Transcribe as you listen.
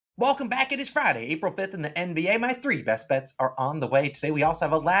Welcome back. It is Friday, April 5th in the NBA. My three best bets are on the way. Today we also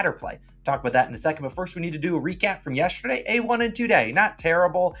have a ladder play. Talk about that in a second, but first we need to do a recap from yesterday. A 1 and 2 day. Not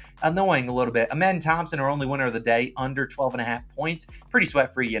terrible, annoying a little bit. Amen Thompson, our only winner of the day, under 12.5 points. Pretty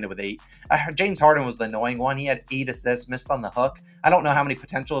sweat-free, he ended with 8. James Harden was the annoying one. He had 8 assists, missed on the hook. I don't know how many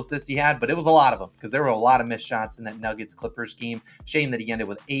potential assists he had, but it was a lot of them because there were a lot of missed shots in that Nuggets-Clippers game. Shame that he ended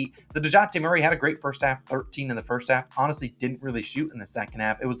with 8. The DeJounte Murray had a great first half, 13 in the first half. Honestly, didn't really shoot in the second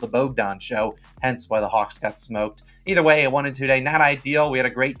half. It was the Bogdan show, hence why the Hawks got smoked. Either way, a 1 and 2 day, not ideal. We had a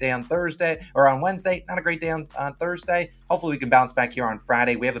great day on Wednesday, not a great day on Thursday. Hopefully we can bounce back here on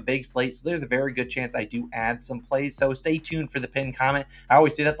Friday. We have a big slate, so there's a very good chance I do add some plays. So stay tuned for the pinned comment. I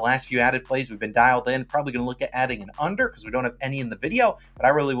always say that the last few added plays we've been dialed in. Probably going to look at adding an under because we don't have any in the video, but I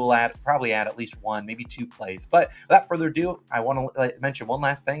really will probably add at least 1, maybe 2 plays. But without further ado, I want to mention one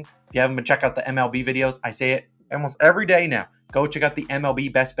last thing. If you haven't been checking out the MLB videos, I say it almost every day now. Go check out the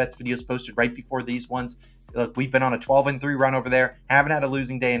MLB Best Bets videos posted right before these ones. Look, we've been on a 12-3 run over there. Haven't had a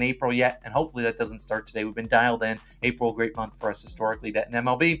losing day in April yet, and hopefully that doesn't start today. We've been dialed in. April, great month for us historically betting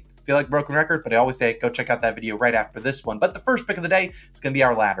MLB. Feel like broken record, but I always say go check out that video right after this one. But the first pick of the day is going to be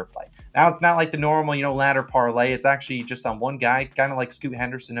our ladder play. Now, it's not like the normal, ladder parlay. It's actually just on one guy, kind of like Scoot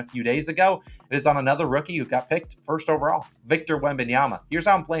Henderson a few days ago. It is on another rookie who got picked first overall, Victor Wembanyama. Here's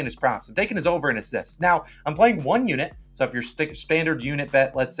how I'm playing his props. I'm taking his over and assists. Now, I'm playing one unit. So if your standard unit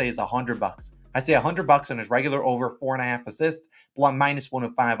bet, let's say, is $100, I say $100 on his regular over 4.5 assists, minus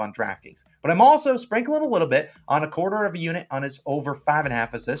 105 on DraftKings. But I'm also sprinkling a little bit on a quarter of a unit on his over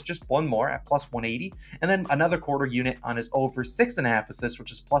 5.5 assists, just one more at plus 180, and then another quarter unit on his over 6.5 assists,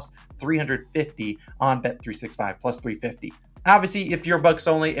 which is plus 350 on Bet365, plus 350. Obviously, if you're Bucks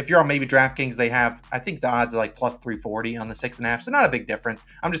only, if you're on maybe DraftKings, they have, I think the odds are like plus 340 on the 6.5, so not a big difference.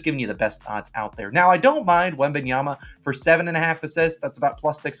 I'm just giving you the best odds out there. Now, I don't mind Wembanyama for 7.5 assists. That's about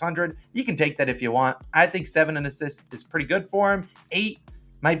plus 600. You can take that if you want. I think 7 assists is pretty good for him. 8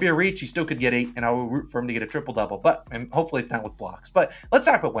 might be a reach. He still could get 8, and I will root for him to get a triple-double, but hopefully it's not with blocks. But let's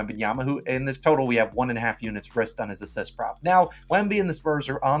talk about Wembanyama, who in this total we have 1.5 units risked on his assist prop. Now, Wemby and the Spurs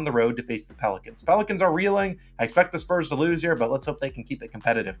are on the road to face the Pelicans. Pelicans are reeling. I expect the Spurs to lose here, but let's hope they can keep it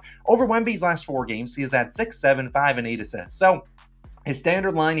competitive. Over Wemby's last 4 games, he has had 6, 7, 5, and 8 assists. So his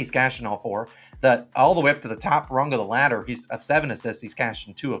standard line, he's cashing all 4. All the way up to the top rung of the ladder, he's of 7 assists, he's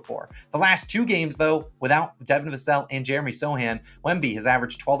cashing 2 of 4. The last 2 games, though, without Devin Vassell and Jeremy Sohan, Wemby has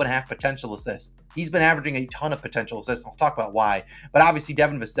averaged 12.5 potential assists. He's been averaging a ton of potential assists. I'll talk about why. But obviously,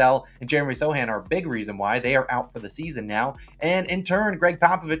 Devin Vassell and Jeremy Sohan are a big reason why. They are out for the season now. And in turn, Greg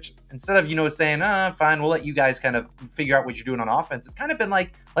Popovich, instead of, saying, fine, we'll let you guys kind of figure out what you're doing on offense, it's kind of been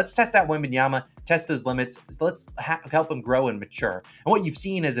like, let's test out Wembanyama, test his limits. Let's help him grow and mature. And what you've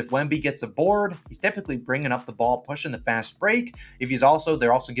seen is if Wemby gets a board, he's typically bringing up the ball, pushing the fast break. If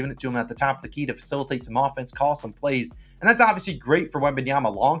they're also giving it to him at the top of the key to facilitate some offense, call some plays. And that's obviously great for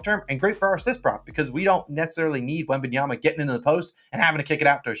Wembanyama long-term and great for our assist prop because we don't necessarily need Wembanyama getting into the post and having to kick it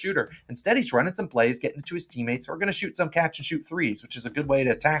out to a shooter. Instead, he's running some plays, getting it to his teammates. We're going to shoot some catch-and-shoot threes, which is a good way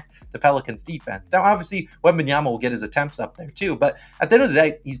to attack the Pelicans' defense. Now, obviously, Wembanyama will get his attempts up there too, but at the end of the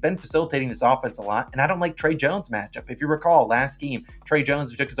day, he's been facilitating this offense a lot, and I don't like Trey Jones' matchup. If you recall, last game, Trey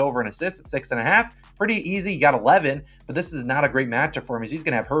Jones, we took his over an assist at 6.5. Pretty easy. He got 11, but this is not a great matchup for him as he's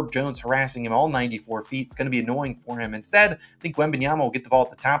going to have Herb Jones harassing him all 94 feet. It's going to be annoying for him. Instead, I think Wembanyama will get the ball at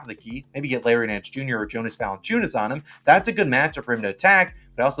the top of the key, maybe get Larry Nance Jr. or Jonas Valanciunas on him. That's a good matchup for him to attack,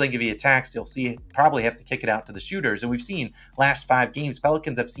 but I also think if he attacks, you'll see probably have to kick it out to the shooters. And we've seen last 5 games,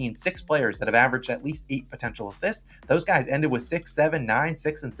 Pelicans have seen 6 players that have averaged at least 8 potential assists. Those guys ended with 6, 7, 9,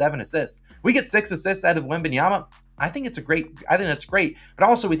 6, and 7 assists. We get 6 assists out of Wembanyama. I think that's great. But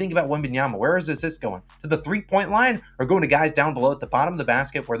also we think about Wembanyama. Where is assists going? To the 3-point line or going to guys down below at the bottom of the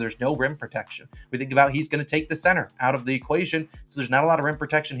basket where there's no rim protection? We think about he's going to take the center out of the equation. So there's not a lot of rim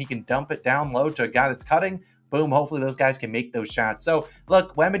protection. He can dump it down low to a guy that's cutting. Boom, hopefully those guys can make those shots. So,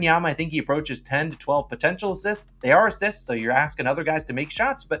 look, Wembanyama, I think he approaches 10 to 12 potential assists. They are assists, so you're asking other guys to make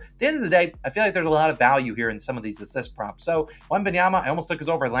shots. But at the end of the day, I feel like there's a lot of value here in some of these assist props. So, Wembanyama, I almost took his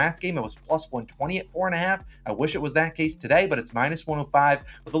over last game. It was plus 120 at 4.5. I wish it was that case today, but it's minus 105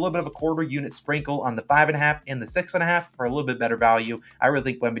 with a little bit of a quarter unit sprinkle on the 5.5 and the 6.5 for a little bit better value. I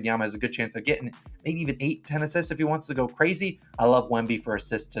really think Wembanyama has a good chance of getting maybe even 8, 10 assists if he wants to go crazy. I love Wemby for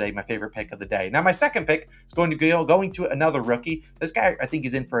assists today, my favorite pick of the day. Now, my second pick is going going to another rookie. This guy, I think,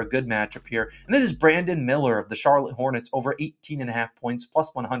 is in for a good matchup here. And it is Brandon Miller of the Charlotte Hornets over 18.5 points,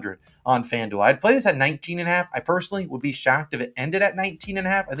 plus 100 on FanDuel. I'd play this at 19.5. I personally would be shocked if it ended at 19.5.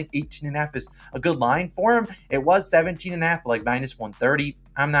 I think 18.5 is a good line for him. It was 17.5, but like minus 130.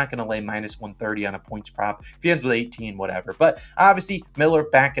 I'm not going to lay minus 130 on a points prop. If he ends with 18, whatever. But obviously, Miller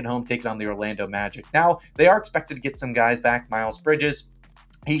back at home taking on the Orlando Magic. Now, they are expected to get some guys back. Miles Bridges,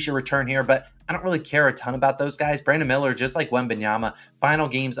 he should return here, but I don't really care a ton about those guys. Brandon Miller, just like Wembanyama, final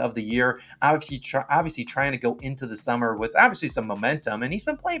games of the year, obviously trying to go into the summer with obviously some momentum, and he's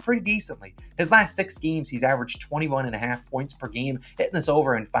been playing pretty decently. His last 6 games, he's averaged 21.5 points per game, hitting this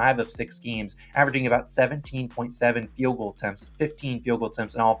over in 5 of 6 games, averaging about 17.7 field goal attempts, 15 field goal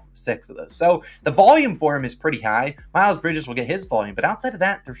attempts in all 6 of those. So the volume for him is pretty high. Miles Bridges will get his volume, but outside of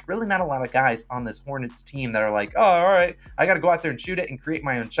that, there's really not a lot of guys on this Hornets team that are like, oh, all right, I got to go out there and shoot it and create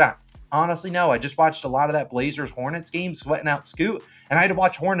my own shot. Honestly, no. I just watched a lot of that Blazers-Hornets game, sweating out Scoot, and I had to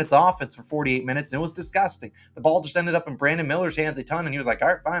watch Hornets offense for 48 minutes, and it was disgusting. The ball just ended up in Brandon Miller's hands a ton, and he was like, all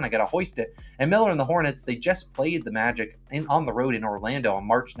right, fine, I got to hoist it. And Miller and the Hornets, they just played the Magic on the road in Orlando on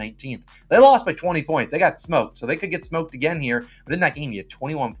March 19th. They lost by 20 points. They got smoked, so they could get smoked again here. But in that game, he had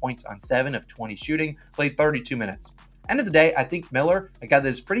 21 points on 7 of 20 shooting, played 32 minutes. End of the day, I think Miller, a guy that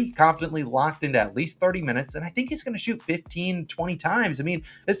is pretty confidently locked into at least 30 minutes, and I think he's going to shoot 15, 20 times. I mean,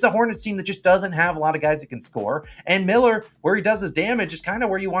 this is a Hornets team that just doesn't have a lot of guys that can score, and Miller, where he does his damage, is kind of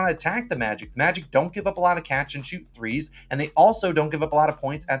where you want to attack the Magic. The Magic don't give up a lot of catch-and-shoot threes, and they also don't give up a lot of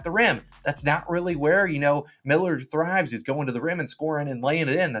points at the rim. That's not really where, Miller thrives. He's going to the rim and scoring and laying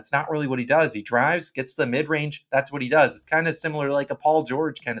it in. That's not really what he does. He drives, gets the mid-range. That's what he does. It's kind of similar to like a Paul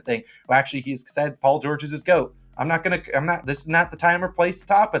George kind of thing. Well, actually, he's said Paul George is his GOAT. This is not the time or place to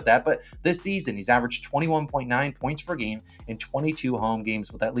top at that, but this season, he's averaged 21.9 points per game in 22 home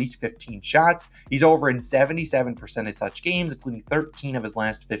games with at least 15 shots. He's over in 77% of such games, including 13 of his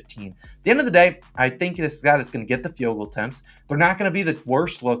last 15. At the end of the day, I think this is a guy that's going to get the field goal attempts. They're not going to be the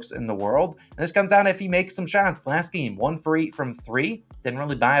worst looks in the world. And this comes down if he makes some shots. Last game, 1 for 8 from 3. Didn't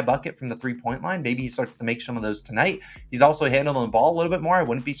really buy a bucket from the three-point line. Maybe he starts to make some of those tonight. He's also handling the ball a little bit more. I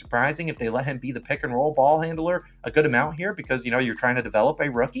wouldn't be surprising if they let him be the pick-and-roll ball handler a good amount here because, you're trying to develop a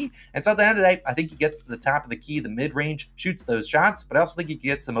rookie. And so at the end of the day, I think he gets to the top of the key, the mid-range, shoots those shots, but I also think he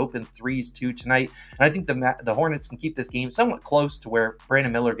gets some open threes too tonight. And I think the Hornets can keep this game somewhat close to where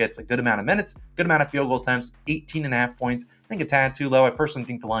Brandon Miller gets a good amount of minutes, good amount of field goal attempts, 18.5 points. I think a tad too low. I personally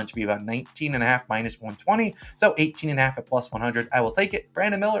think the line should be about 19.5 minus 120. So 18.5 at plus 100. I will take it.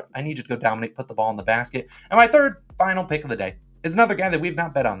 Brandon Miller, I need you to go dominate, put the ball in the basket. And my third final pick of the day is another guy that we've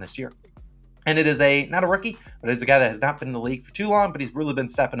not bet on this year. And it is not a rookie, but it is a guy that has not been in the league for too long, but he's really been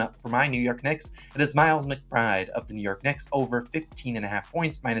stepping up for my New York Knicks. It is Miles McBride of the New York Knicks over 15.5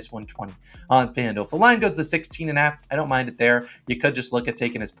 points, minus 120 on FanDuel. If the line goes to 16.5, I don't mind it there. You could just look at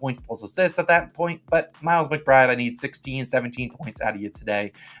taking his points plus assists at that point, but Miles McBride, I need 16, 17 points out of you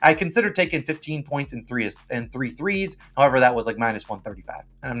today. I considered taking 15 points and three threes. However, that was like minus 135,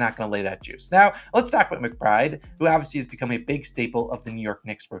 and I'm not going to lay that juice. Now, let's talk about McBride, who obviously has become a big staple of the New York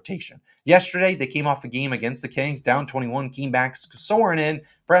Knicks rotation. Yesterday, they came off a game against the Kings, down 21, came back soaring in.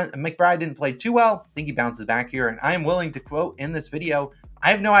 McBride didn't play too well. I think he bounces back here, and I am willing to quote in this video, I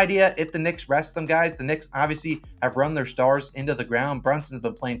have no idea if the Knicks rest them guys. The Knicks obviously have run their stars into the ground. Brunson's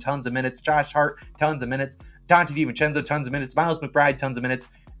been playing tons of minutes. Josh Hart, tons of minutes. Dante DiVincenzo, tons of minutes. Miles McBride, tons of minutes.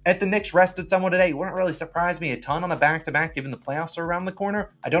 If the Knicks rested someone today, it wouldn't really surprise me a ton on a back-to-back given the playoffs are around the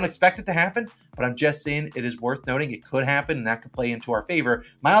corner. I don't expect it to happen, but I'm just saying it is worth noting it could happen, and that could play into our favor.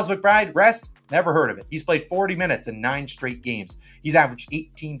 Miles McBride, rest, never heard of it. He's played 40 minutes in 9 straight games. He's averaged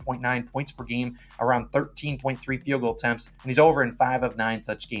 18.9 points per game, around 13.3 field goal attempts, and he's over in 5 of 9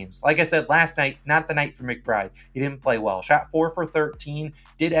 such games. Like I said, last night, not the night for McBride. He didn't play well. Shot 4 for 13,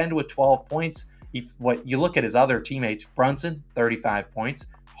 did end with 12 points. What you look at his other teammates, Brunson, 35 points.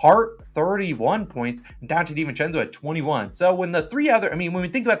 Hart, 31 points, and Dante DiVincenzo at 21. So when we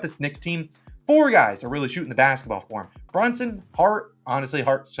think about this Knicks team, 4 guys are really shooting the basketball for him. Brunson, Hart, honestly,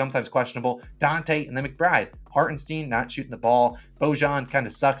 Hart sometimes questionable, Dante, and then McBride. Hartenstein not shooting the ball. Bojan kind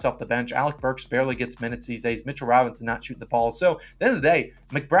of sucks off the bench. Alec Burks barely gets minutes these days. Mitchell Robinson not shooting the ball. So at the end of the day,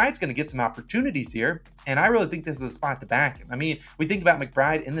 McBride's going to get some opportunities here, and I really think this is the spot to back him. I mean, we think about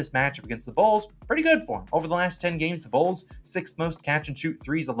McBride in this matchup against the Bulls, pretty good for him. Over the last 10 games, the Bulls, 6th most catch-and-shoot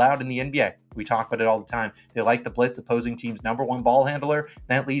threes allowed in the NBA. We talk about it all the time. They like the blitz, opposing team's #1 ball handler.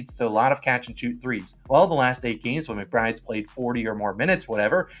 That leads to a lot of catch-and-shoot threes. Well, the last 8 games when McBride's played 40 or more minutes,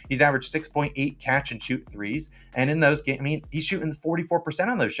 whatever, he's averaged 6.8 catch-and-shoot threes. And in those games, he's shooting 44%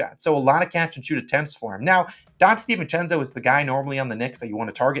 on those shots. So a lot of catch-and-shoot attempts for him. Now, Dante DiVincenzo is the guy normally on the Knicks that you want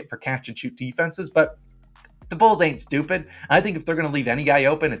to target for catch-and-shoot defenses, but The Bulls ain't stupid. I think if they're going to leave any guy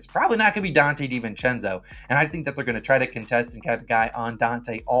open, it's probably not going to be Dante DiVincenzo. And I think that they're going to try to contest and get a guy on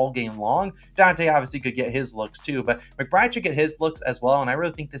Dante all game long. Dante obviously could get his looks too, but McBride should get his looks as well. And I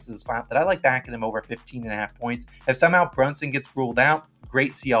really think this is a spot that I like backing him over 15.5 points. If somehow Brunson gets ruled out,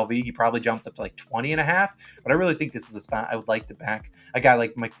 great CLV. He probably jumps up to like 20.5, but I really think this is a spot I would like to back a guy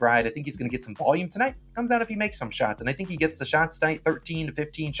like McBride. I think he's going to get some volume tonight. Comes out if he makes some shots, and I think he gets the shots tonight, 13 to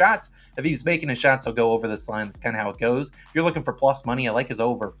 15 shots. If he's making his shots, he'll go over this line. That's kind of how it goes. If you're looking for plus money, I like his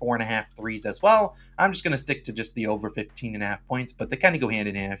over 4.5 threes as well. I'm just going to stick to just the over 15.5 points, but they kind of go hand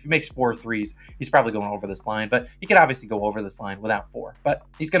in hand. If he makes 4 threes, he's probably going over this line, but he could obviously go over this line without 4, but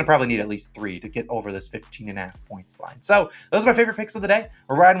he's going to probably need at least 3 to get over this 15.5 points line. So those are my favorite picks of the day.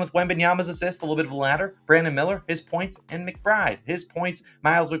 We're riding with Wembanyama's assist, a little bit of a ladder. Brandon Miller, his points, and McBride, his points.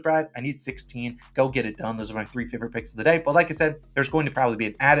 Miles McBride, I need 16. Go get it done. Those are my 3 favorite picks of the day. But like I said, there's going to probably be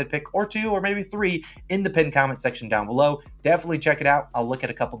an added pick or 2 or maybe 3 in the pinned comment section down below. Definitely check it out. I'll look at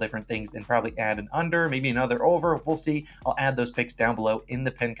a couple different things and probably add an under, maybe another over. We'll see. I'll add those picks down below in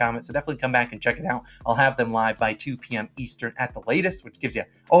the pinned comment. So definitely come back and check it out. I'll have them live by 2 p.m. Eastern at the latest, which gives you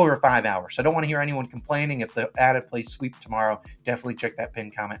over 5 hours. So I don't want to hear anyone complaining if the added play sweep tomorrow. Definitely check that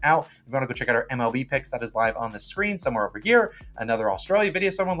pinned comment out. If you want to go check out our MLB picks, that is live on the screen somewhere over here. Another Australia video,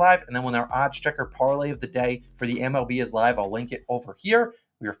 someone live. And then when our odds checker parlay of the day for the MLB is live, I'll link it over here.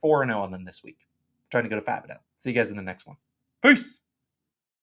 We are 4-0 on them this week. I'm trying to go to 5-0. See you guys in the next one. Peace.